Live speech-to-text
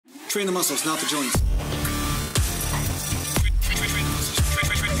Train the muscles, not the joints.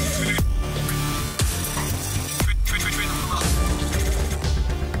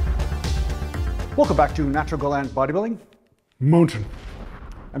 Welcome back to Natural Galant Bodybuilding. Mountain.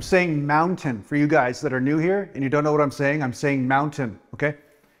 I'm saying mountain for you guys that are new here and you don't know what I'm saying mountain, okay?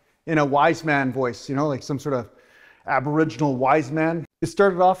 In a wise man voice, you know, like some sort of Aboriginal wise man. It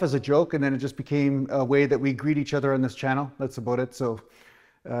started off as a joke and then it just became a way that we greet each other on this channel. That's about it. So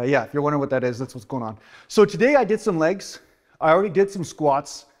yeah, if you're wondering what that is, that's what's going on. So today I did some legs. I already did some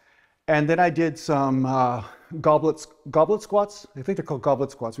squats and then I did some goblet squats. I think they're called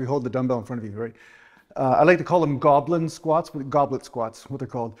goblet squats. We hold the dumbbell in front of you, right? I like to call them goblin squats, but goblet squats, what they're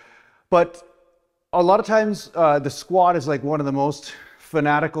called. But a lot of times the squat is like one of the most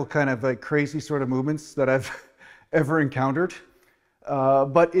fanatical kind of like crazy sort of movements that I've ever encountered.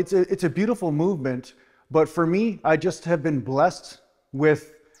 But it's a beautiful movement. But for me, I just have been blessed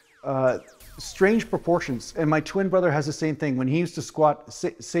with strange proportions. And my twin brother has the same thing. When he used to squat,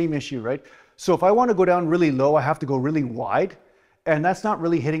 same issue, right? So if I want to go down really low, I have to go really wide. And that's not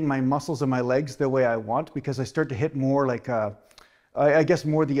really hitting my muscles and my legs the way I want, because I start to hit more like, I guess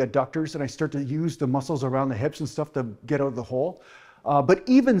more the adductors, and I start to use the muscles around the hips and stuff to get out of the hole. But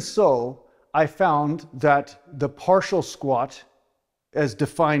even so, I found that the partial squat, as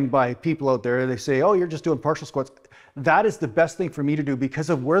defined by people out there, they say, oh, you're just doing partial squats. That is the best thing for me to do because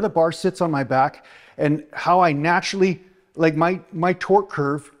of where the bar sits on my back and how I naturally, like my torque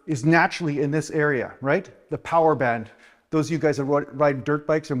curve is naturally in this area, right? The power band. Those of you guys that ride dirt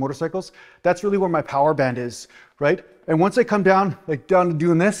bikes or motorcycles, that's really where my power band is, right? And once I come down, like down to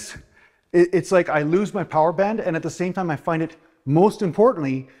doing this, it's like I lose my power band, and at the same time I find it, most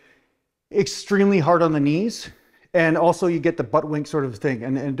importantly, extremely hard on the knees. And also you get the butt wink sort of thing.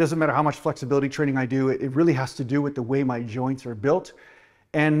 And it doesn't matter how much flexibility training I do, it really has to do with the way my joints are built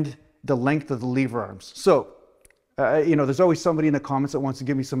and the length of the lever arms. So, you know, there's always somebody in the comments that wants to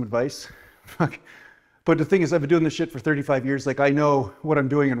give me some advice. But the thing is, I've been doing this shit for 35 years. Like, I know what I'm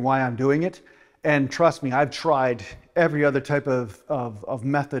doing and why I'm doing it. And trust me, I've tried every other type of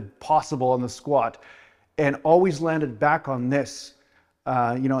method possible on the squat and always landed back on this.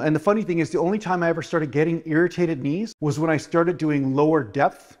 You know, and the funny thing is, the only time I ever started getting irritated knees was when I started doing lower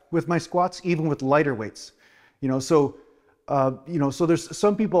depth with my squats, even with lighter weights. You know, so there's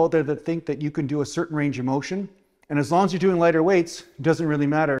some people out there that think that you can do a certain range of motion, and as long as you're doing lighter weights, it doesn't really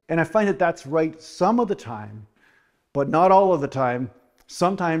matter. And I find that that's right some of the time, but not all of the time.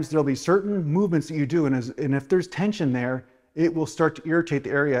 Sometimes there'll be certain movements that you do, and if there's tension there, it will start to irritate the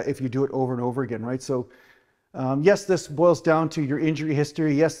area if you do it over and over again, right? So yes, this boils down to your injury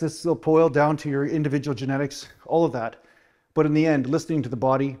history. Yes, this will boil down to your individual genetics, all of that. But in the end, listening to the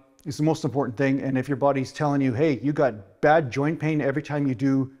body is the most important thing. And if your body's telling you, hey, you got bad joint pain every time you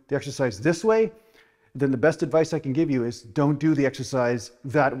do the exercise this way, then the best advice I can give you is don't do the exercise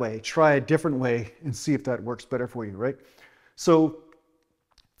that way. Try a different way and see if that works better for you, right? So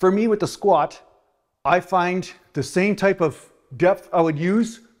for me with the squat, I find the same type of depth I would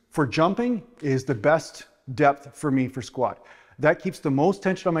use for jumping is the best depth for me for squat. That keeps the most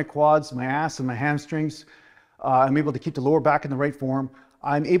tension on my quads, my ass, and my hamstrings. I'm able to keep the lower back in the right form.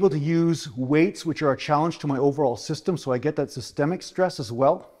 I'm able to use weights, which are a challenge to my overall system, so I get that systemic stress as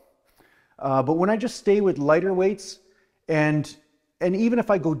well. But when I just stay with lighter weights, and even if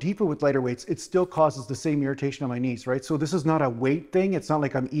I go deeper with lighter weights, it still causes the same irritation on my knees, right? So this is not a weight thing. It's not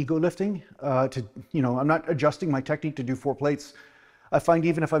like I'm ego lifting. You know, I'm not adjusting my technique to do 4 plates. I find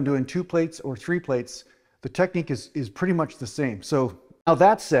even if I'm doing 2 plates or 3 plates, the technique is pretty much the same. So now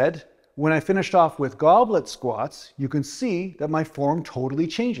that said, when I finished off with goblet squats, you can see that my form totally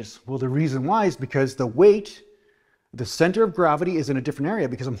changes. Well, the reason why is because the weight, the center of gravity is in a different area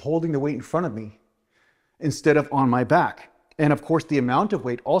because I'm holding the weight in front of me instead of on my back. And of course, the amount of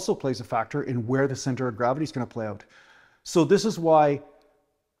weight also plays a factor in where the center of gravity is going to play out. So this is why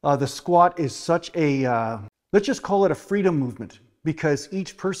the squat is such a, let's just call it a freedom movement, because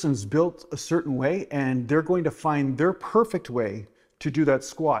each person's built a certain way and they're going to find their perfect way to do that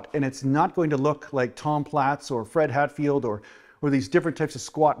squat. And it's not going to look like Tom Platz or Fred Hatfield or these different types of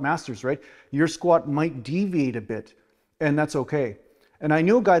squat masters, right? Your squat might deviate a bit, and that's okay. And I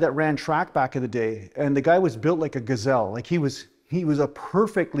knew a guy that ran track back in the day, and the guy was built like a gazelle. Like he was a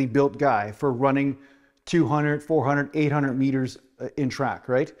perfectly built guy for running 200, 400, 800 meters in track,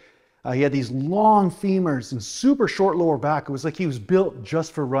 right? He had these long femurs and super short lower back. It was like he was built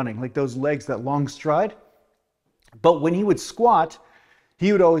just for running, like those legs, that long stride. But when he would squat,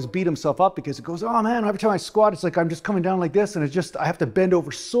 he would always beat himself up because it goes, oh man, every time I squat, it's like I'm just coming down like this, and it's just, I have to bend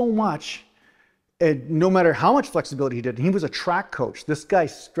over so much. And no matter how much flexibility he did, he was a track coach. This guy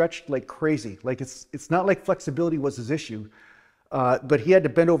stretched like crazy. Like it's not like flexibility was his issue, but he had to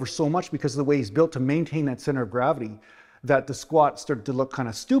bend over so much because of the way he's built to maintain that center of gravity that the squat started to look kind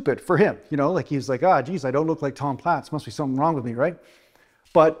of stupid for him. You know, like he's like, ah, geez, I don't look like Tom Platz. Must be something wrong with me, right?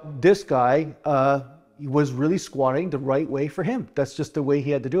 But this guy was really squatting the right way for him. That's just the way he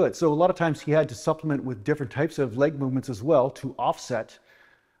had to do it. So a lot of times he had to supplement with different types of leg movements as well to offset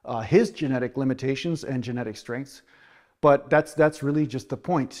his genetic limitations and genetic strengths. But that's really just the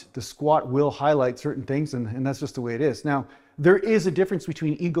point. The squat will highlight certain things, and that's just the way it is. Now, there is a difference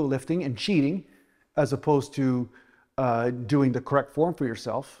between ego lifting and cheating as opposed to doing the correct form for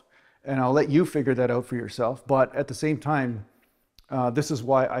yourself. And I'll let you figure that out for yourself. But at the same time, this is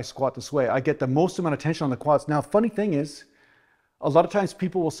why I squat this way. I get the most amount of tension on the quads. Now, funny thing is, a lot of times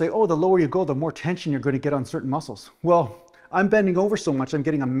people will say, oh, the lower you go, the more tension you're going to get on certain muscles. Well, I'm bending over so much, I'm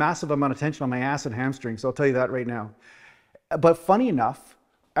getting a massive amount of tension on my ass and hamstrings. I'll tell you that right now. But funny enough,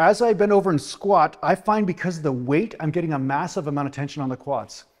 as I bend over and squat, I find because of the weight, I'm getting a massive amount of tension on the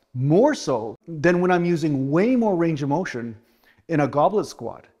quads. More so than when I'm using way more range of motion in a goblet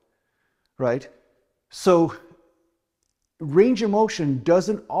squat, right? So range of motion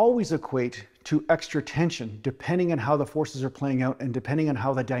doesn't always equate to extra tension, depending on how the forces are playing out and depending on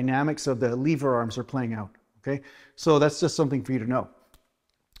how the dynamics of the lever arms are playing out. Okay, so that's just something for you to know.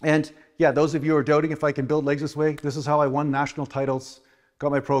 And yeah, those of you who are doubting if I can build legs this way, this is how I won national titles,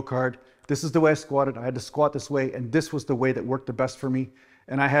 got my pro card. This is the way I squatted. I had to squat this way, and this was the way that worked the best for me.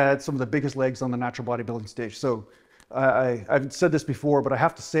 And I had some of the biggest legs on the natural bodybuilding stage. So I've said this before, but I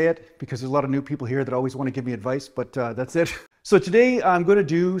have to say it because there's a lot of new people here that always want to give me advice, but that's it. So today I'm going to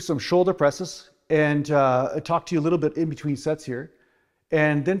do some shoulder presses and talk to you a little bit in between sets here.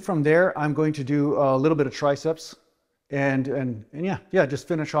 And then from there, I'm going to do a little bit of triceps and yeah, just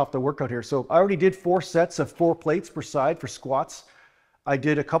finish off the workout here. So I already did 4 sets of 4 plates per side for squats. I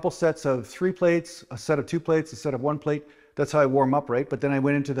did a couple sets of 3 plates, a set of 2 plates, a set of 1 plate. That's how I warm up, right? But then I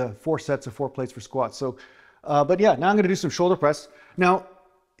went into the 4 sets of 4 plates for squats. So, but yeah, now I'm going to do some shoulder press. Now,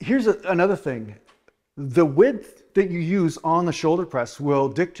 here's another thing. The width that you use on the shoulder press will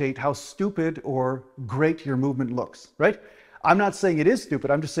dictate how stupid or great your movement looks, right? I'm not saying it is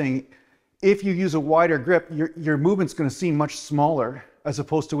stupid. I'm just saying if you use a wider grip, your movement's going to seem much smaller as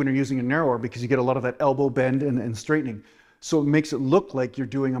opposed to when you're using a narrower because you get a lot of that elbow bend and straightening. So it makes it look like you're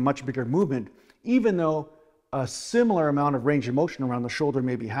doing a much bigger movement, even though a similar amount of range of motion around the shoulder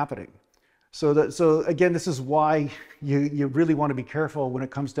may be happening. So again, this is why you really want to be careful when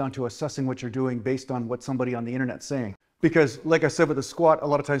it comes down to assessing what you're doing based on what somebody on the internet's saying. Because like I said with the squat, a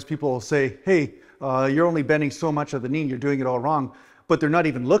lot of times people will say, hey, you're only bending so much of the knee, you're doing it all wrong. But they're not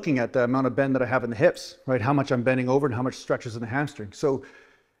even looking at the amount of bend that I have in the hips, right? How much I'm bending over and how much stretches in the hamstring. So,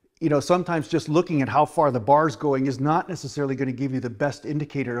 you know, sometimes just looking at how far the bar's going is not necessarily going to give you the best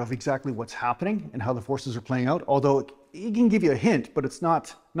indicator of exactly what's happening and how the forces are playing out. Although it can give you a hint, but it's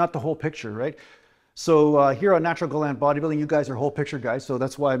not the whole picture, right? So here on Natural Gland Bodybuilding, you guys are whole picture guys. So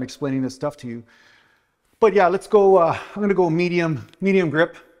that's why I'm explaining this stuff to you. But yeah, let's go. I'm going to go medium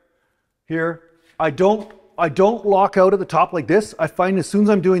grip here. I don't lock out at the top like this. I find as soon as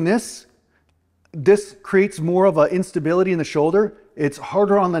I'm doing this, this creates more of an instability in the shoulder. It's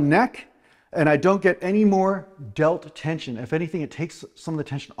harder on the neck, and I don't get any more delt tension. If anything, it takes some of the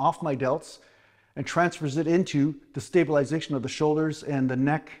tension off my delts and transfers it into the stabilization of the shoulders and the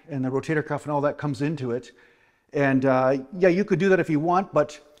neck and the rotator cuff and all that comes into it. And yeah, you could do that if you want,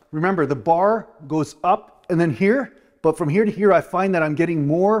 but remember the bar goes up and then here, but from here to here, I find that I'm getting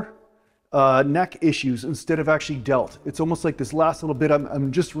more neck issues instead of actually delt. It's almost like this last little bit,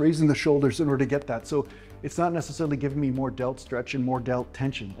 I'm just raising the shoulders in order to get that. So it's not necessarily giving me more delt stretch and more delt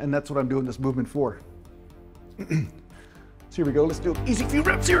tension. And that's what I'm doing this movement for. So here we go. Let's do an easy few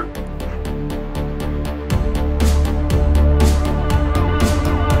reps here.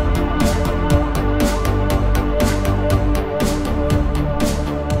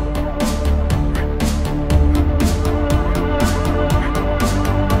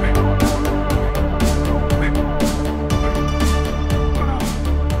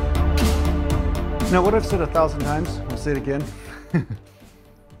 Now, what I've said 1,000 times, I'll say it again.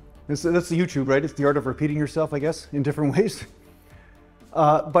 That's the YouTube, right? It's the art of repeating yourself, I guess, in different ways.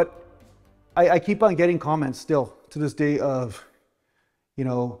 But I keep on getting comments still to this day of, you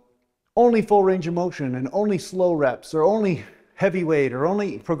know, only full range of motion and only slow reps or only heavy weight or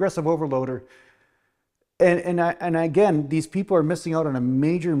only progressive overloader. And again, these people are missing out on a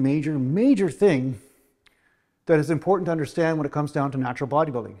major thing that is important to understand when it comes down to natural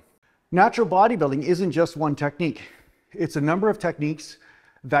bodybuilding. Natural bodybuilding isn't just one technique. It's a number of techniques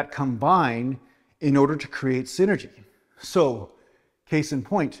that combine in order to create synergy. So case in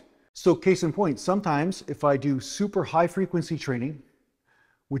point, sometimes if I do super high frequency training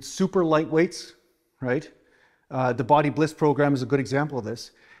with super light weights, right? The Body Bliss program is a good example of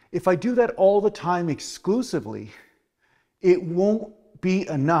this. If I do that all the time exclusively, it won't be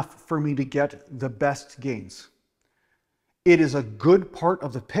enough for me to get the best gains. It is a good part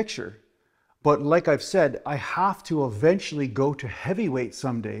of the picture, but like I've said, I have to eventually go to heavyweight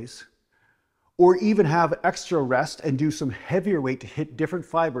some days, or even have extra rest and do some heavier weight to hit different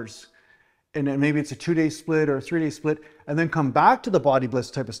fibers. And then maybe it's a 2-day split or a 3-day split, and then come back to the Body Bliss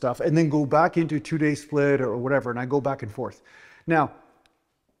type of stuff, and then go back into a 2-day split or whatever, and I go back and forth. Now,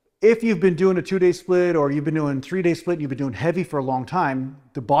 if you've been doing a 2-day split or you've been doing 3-day split, and you've been doing heavy for a long time,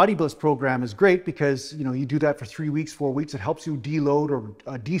 the Body Bliss program is great because you do that for 3 weeks, 4 weeks. It helps you deload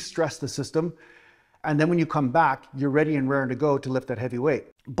or de-stress the system. And then when you come back, you're ready and raring to go to lift that heavy weight.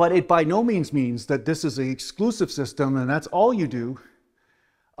 But it by no means means that this is an exclusive system and that's all you do.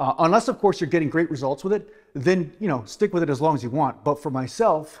 Unless, of course, you're getting great results with it, then, stick with it as long as you want. But for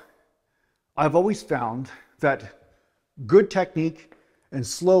myself, I've always found that good technique and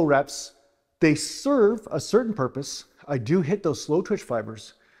slow reps, they serve a certain purpose. I do hit those slow twitch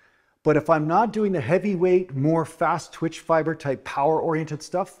fibers, but if I'm not doing the heavyweight, more fast twitch fiber type power oriented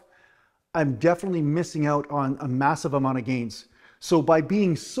stuff, I'm definitely missing out on a massive amount of gains. So by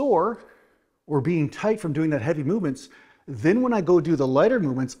being sore or being tight from doing that heavy movements, then when I go do the lighter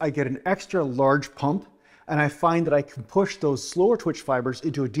movements, I get an extra large pump, and I find that I can push those slower twitch fibers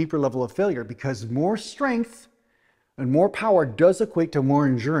into a deeper level of failure because more strength and more power does equate to more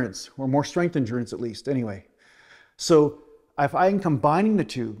endurance, or more strength endurance at least anyway. So if I'm combining the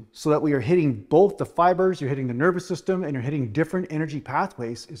two so that we are hitting both the fibers, you're hitting the nervous system, and you're hitting different energy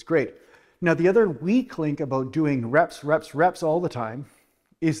pathways, is great. Now, the other weak link about doing reps all the time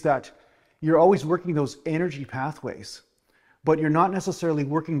is that you're always working those energy pathways, but you're not necessarily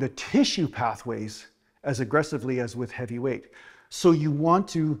working the tissue pathways as aggressively as with heavy weight. So you want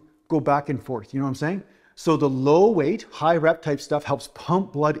to go back and forth, you know what I'm saying? So the low weight, high rep type stuff helps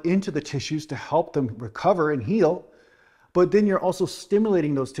pump blood into the tissues to help them recover and heal. But then you're also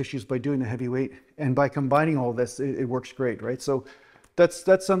stimulating those tissues by doing the heavy weight. And by combining all this, it works great, right? So that's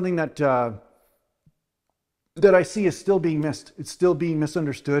something that that I see is still being missed. It's still being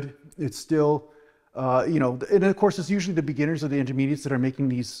misunderstood. It's still, and of course, it's usually the beginners or the intermediates that are making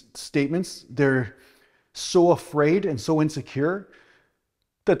these statements. They're so afraid and so insecure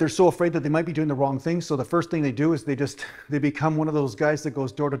that they're so afraid that they might be doing the wrong thing. So the first thing they do is they become one of those guys that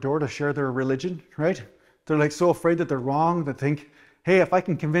goes door to door to share their religion, right? They're like so afraid that they're wrong, that think, hey, if I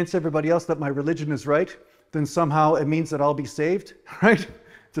can convince everybody else that my religion is right, then somehow it means that I'll be saved, right?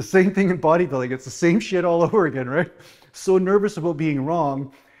 It's the same thing in bodybuilding. It's the same shit all over again, right? So nervous about being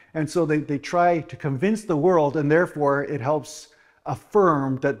wrong. And so they try to convince the world, and therefore it helps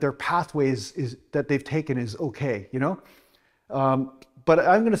affirm that their pathways that they've taken is okay, But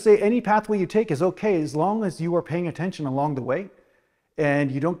I'm going to say any pathway you take is okay as long as you are paying attention along the way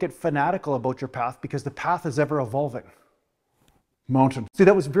and you don't get fanatical about your path, because the path is ever evolving. Mountain. See,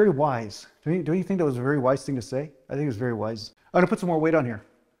 that was very wise. Don't you think that was a very wise thing to say? I think it was very wise. I'm going to put some more weight on here.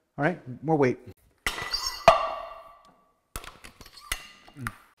 All right, more weight.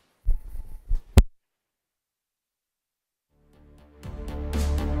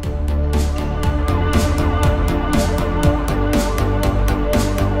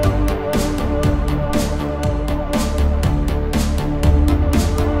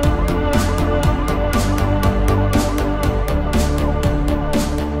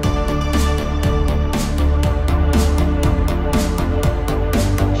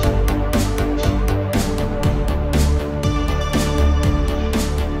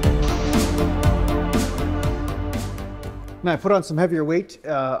 Now I put on some heavier weight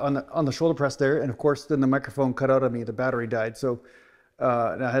on the shoulder press there, and of course then the microphone cut out on me, the battery died. So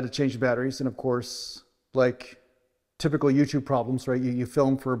I had to change the batteries, and of course, like typical YouTube problems, right? You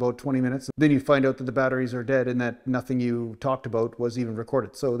film for about 20 minutes, then you find out that the batteries are dead and that nothing you talked about was even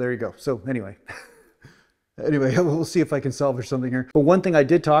recorded. So there you go. So anyway, we'll see if I can salvage something here. But one thing I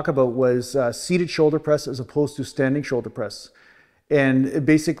did talk about was seated shoulder press as opposed to standing shoulder press. And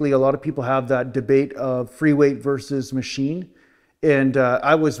basically a lot of people have that debate of free weight versus machine. And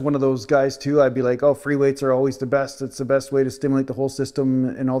I was one of those guys too. I'd be like, oh, free weights are always the best. It's the best way to stimulate the whole system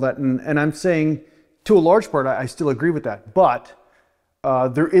and all that. And I'm saying to a large part, I still agree with that. But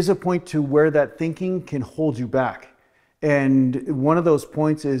there is a point to where that thinking can hold you back. And one of those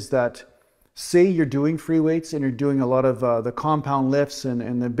points is that, say you're doing free weights and you're doing a lot of the compound lifts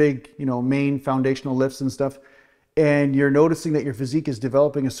and the big, main foundational lifts and stuff. and you're noticing that your physique is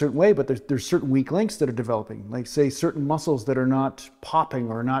developing a certain way, but there's certain weak links that are developing, like say certain muscles that are not popping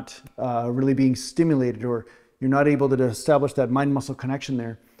or not really being stimulated, or you're not able to establish that mind-muscle connection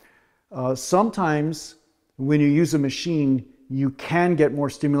there. Sometimes when you use a machine, you can get more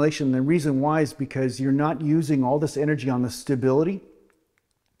stimulation. The reason why is because you're not using all this energy on the stability.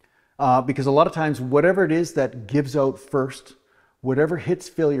 Because a lot of times, whatever it is that gives out first, whatever hits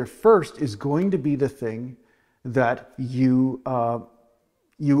failure first is going to be the thing that you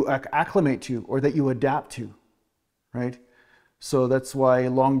acclimate to, or that you adapt to, right? So that's why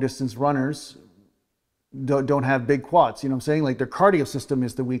long distance runners don't have big quads. You know what I'm saying? Like their cardio system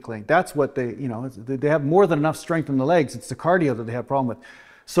is the weak link. That's what they, you know, they have more than enough strength in the legs. It's the cardio that they have a problem with.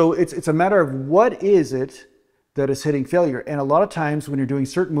 So it's a matter of what is it that is hitting failure. And a lot of times when you're doing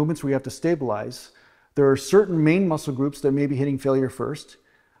certain movements where you have to stabilize, there are certain main muscle groups that may be hitting failure first,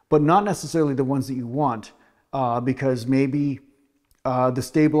 but not necessarily the ones that you want, because maybe the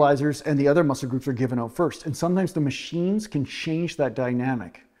stabilizers and the other muscle groups are given out first. And sometimes the machines can change that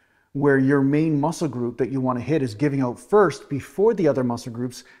dynamic, where your main muscle group that you want to hit is giving out first before the other muscle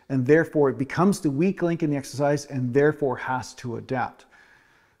groups, and therefore it becomes the weak link in the exercise and therefore has to adapt.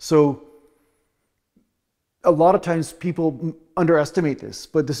 So a lot of times people underestimate this,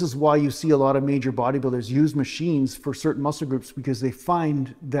 but this is why you see a lot of major bodybuilders use machines for certain muscle groups, because they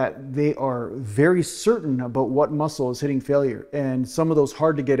find that they are very certain about what muscle is hitting failure. And some of those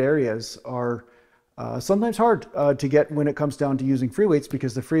hard to get areas are sometimes hard to get when it comes down to using free weights,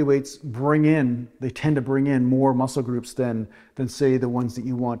 because the free weights they tend to bring in more muscle groups than say the ones that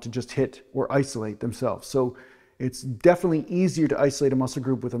you want to just hit or isolate themselves. So it's definitely easier to isolate a muscle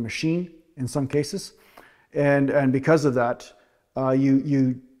group with a machine in some cases. And because of that,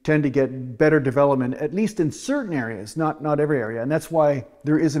 you tend to get better development, at least in certain areas, not every area. And that's why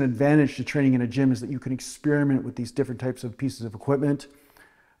there is an advantage to training in a gym, is that you can experiment with these different types of pieces of equipment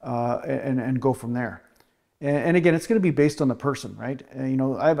and go from there. And again, it's going to be based on the person, right? And, you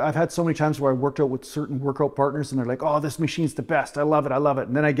know, I've had so many times where I worked out with certain workout partners and they're like, oh, this machine's the best. I love it. I love it.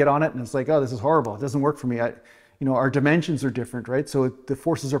 And then I get on it and it's like, oh, this is horrible. It doesn't work for me. You know, our dimensions are different, right? So the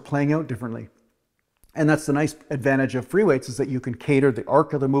forces are playing out differently. And that's the nice advantage of free weights, is that you can cater the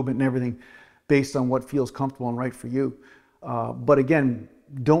arc of the movement and everything based on what feels comfortable and right for you. But again,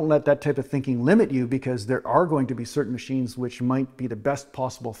 don't let that type of thinking limit you, because there are going to be certain machines which might be the best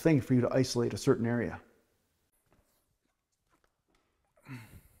possible thing for you to isolate a certain area.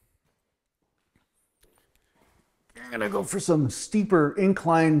 I'm gonna go for some steeper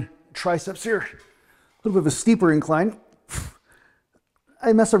incline triceps here. A little bit of a steeper incline.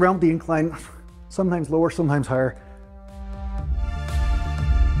 I mess around with the incline. Sometimes lower, sometimes higher.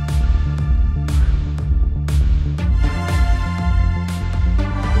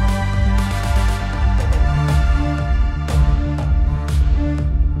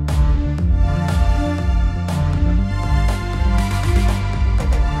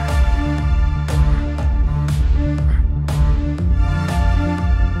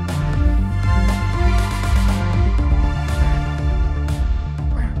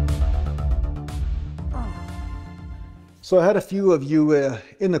 So I had a few of you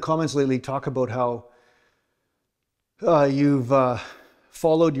in the comments lately talk about how you've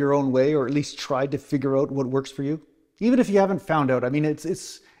followed your own way, or at least tried to figure out what works for you. Even if you haven't found out, I mean,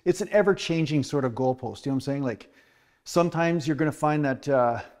 it's an ever-changing sort of goalpost. You know what I'm saying? Like sometimes you're going to find that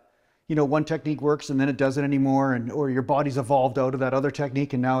you know, one technique works and then it doesn't anymore, or your body's evolved out of that other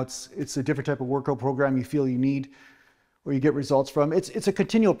technique and now it's a different type of workout program you feel you need, or you get results from. It's a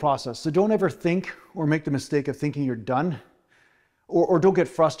continual process. So don't ever think or make the mistake of thinking you're done, or don't get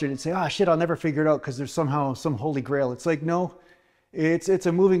frustrated and say, ah, shit, I'll never figure it out because there's somehow some holy grail. It's like, no, it's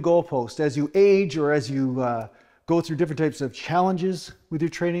a moving goalpost. As you age, or as you go through different types of challenges with your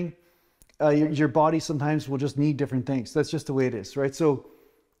training, your body sometimes will just need different things. That's just the way it is, right? So,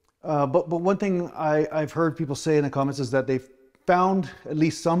 but one thing I've heard people say in the comments is that they've found at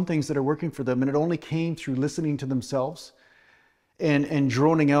least some things that are working for them, and it only came through listening to themselves and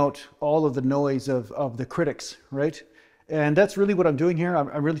droning out all of the noise of the critics, right? And that's really what I'm doing here.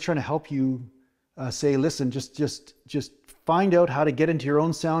 I'm really trying to help you say, listen, just find out how to get into your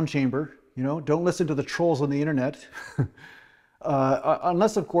own sound chamber. You know, don't listen to the trolls on the internet,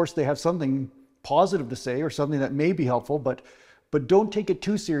 unless of course they have something positive to say or something that may be helpful, but don't take it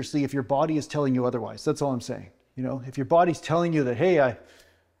too seriously if your body is telling you otherwise. That's all I'm saying. You know, if your body's telling you that, hey,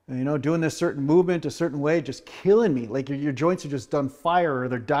 you know, doing this certain movement a certain way, just killing me, like your joints are just on fire or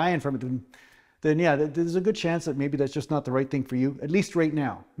they're dying from it, then yeah, there's a good chance that maybe that's just not the right thing for you, at least right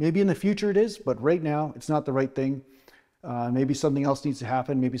now. Maybe in the future it is, but right now it's not the right thing. Maybe something else needs to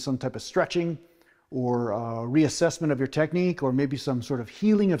happen, maybe some type of stretching or reassessment of your technique, or maybe some sort of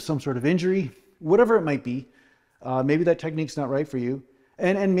healing of some sort of injury, whatever it might be. Maybe that technique's not right for you,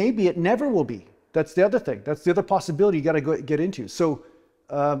 and maybe it never will be. That's the other thing. That's the other possibility you got to get into. So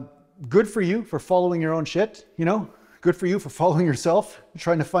good for you for following your own shit, you know, good for you for following yourself,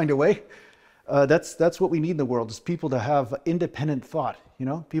 trying to find a way. That's what we need in the world, is people to have independent thought, you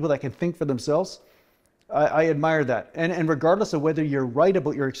know, people that can think for themselves. I admire that. And regardless of whether you're right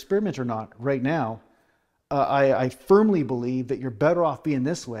about your experiment or not right now, I firmly believe that you're better off being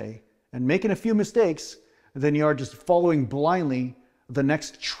this way and making a few mistakes than you are just following blindly the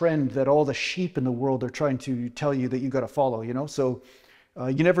next trend that all the sheep in the world are trying to tell you that you got to follow, you know? So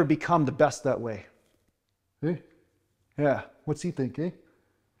you never become the best that way. Hey? Yeah, what's he think, eh?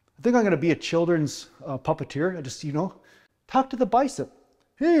 I think I'm going to be a children's puppeteer. I just, you know, talk to the bicep.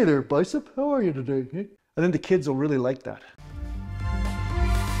 Hey there, bicep. How are you today? Hey? I think the kids will really like that.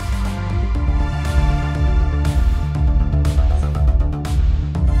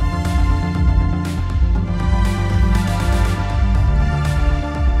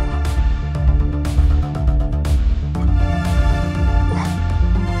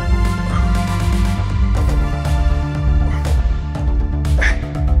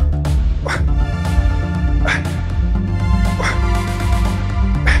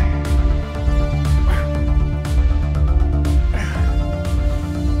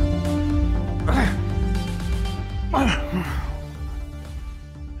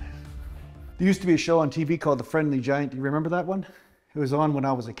 There used to be a show on TV called The Friendly Giant. Do you remember that one? It was on when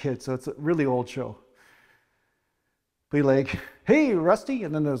I was a kid, so it's a really old show. Be like, hey, Rusty,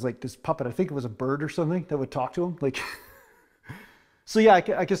 and then there was like this puppet. I think it was a bird or something that would talk to him. Like, so yeah, I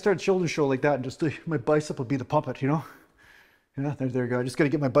could start a children's show like that, and just my bicep would be the puppet, you know? Yeah, there you go. I just got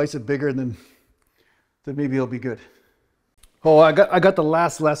to get my bicep bigger, and then maybe it'll be good. Oh, I got the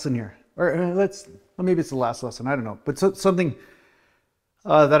last lesson here, or maybe it's the last lesson. I don't know, but something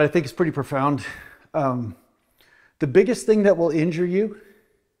that I think is pretty profound. The biggest thing that will injure you,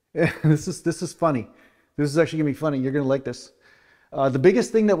 this is funny. This is actually gonna be funny. You're gonna like this. The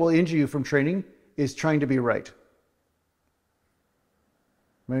biggest thing that will injure you from training is trying to be right.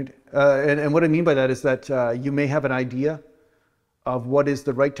 Right? And what I mean by that is that you may have an idea of what is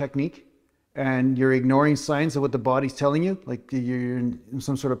the right technique, and you're ignoring signs of what the body's telling you, like you're in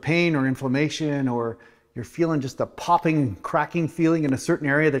some sort of pain or inflammation, or you're feeling just a popping, cracking feeling in a certain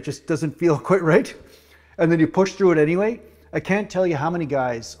area that just doesn't feel quite right. And then you push through it anyway. I can't tell you how many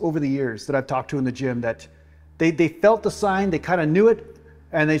guys over the years that I've talked to in the gym that they felt the sign, they kind of knew it,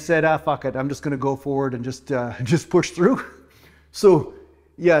 and they said, ah, fuck it, I'm just gonna go forward and just push through. So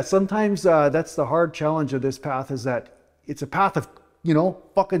yeah, sometimes that's the hard challenge of this path, is that it's a path of, you know,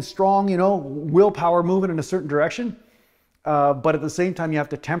 fucking strong, you know, willpower moving in a certain direction. But at the same time, you have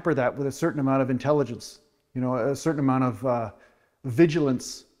to temper that with a certain amount of intelligence, you know, a certain amount of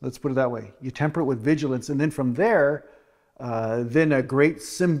vigilance. Let's put it that way. You temper it with vigilance, and then from there, then a great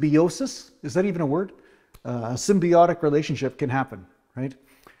symbiosis, is that even a word? A symbiotic relationship can happen, right?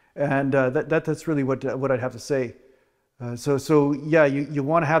 And that's really what I'd have to say. So yeah, you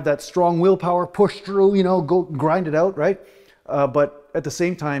want to have that strong willpower, push through, you know, go grind it out, right? But at the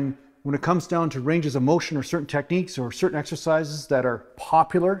same time, when it comes down to ranges of motion or certain techniques or certain exercises that are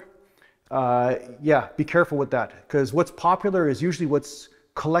popular, yeah, be careful with that, because what's popular is usually what's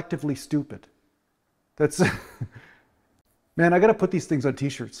collectively stupid. That's, man, I got to put these things on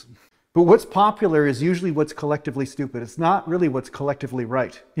t-shirts. But what's popular is usually what's collectively stupid. It's not really what's collectively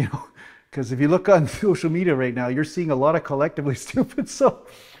right, you know, because if you look on social media right now, you're seeing a lot of collectively stupid. So,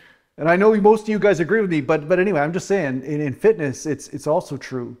 and I know most of you guys agree with me, but anyway, I'm just saying in fitness, it's also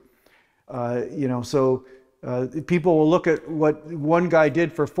true. You know, so people will look at what one guy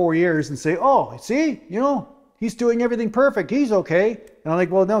did for 4 years and say, oh, see, you know, he's doing everything perfect, he's okay. And I'm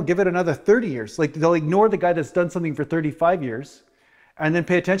like, well, no, give it another 30 years. Like, they'll ignore the guy that's done something for 35 years and then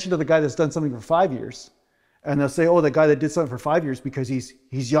pay attention to the guy that's done something for 5 years. And they'll say, oh, the guy that did something for 5 years because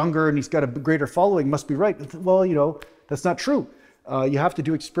he's younger and he's got a greater following must be right. Well, you know, that's not true. You have to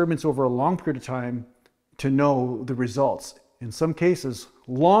do experiments over a long period of time to know the results. In some cases,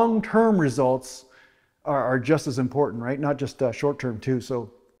 long-term results are just as important, right? Not just short-term too.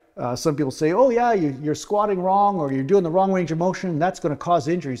 So some people say, oh yeah, you're squatting wrong, or you're doing the wrong range of motion, and that's going to cause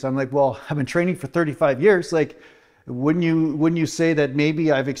injuries. I'm like, well, I've been training for 35 years. Like, wouldn't you say that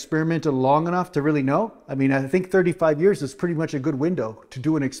maybe I've experimented long enough to really know? I mean, I think 35 years is pretty much a good window to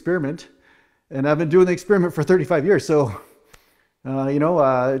do an experiment. And I've been doing the experiment for 35 years. So, you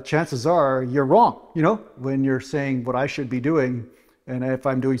know, chances are you're wrong, you know, when you're saying what I should be doing and if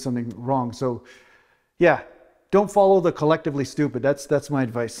I'm doing something wrong. So yeah, don't follow the collectively stupid. That's my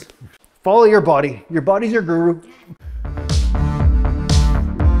advice. Follow your body. Your body's your guru.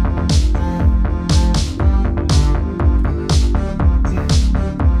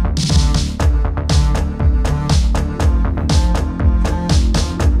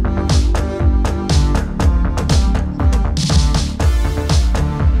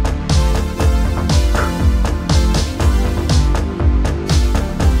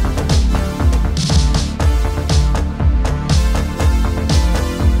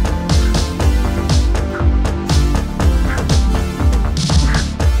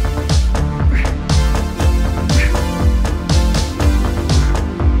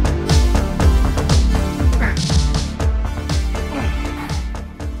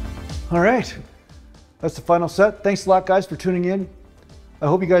 All right, that's the final set. Thanks a lot, guys, for tuning in. I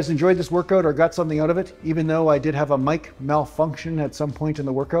hope you guys enjoyed this workout or got something out of it, even though I did have a mic malfunction at some point in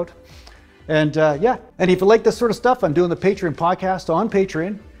the workout. And yeah, and if you like this sort of stuff, I'm doing the Patreon podcast on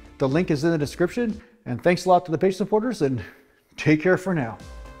Patreon. The link is in the description. And thanks a lot to the Patreon supporters, and take care for now.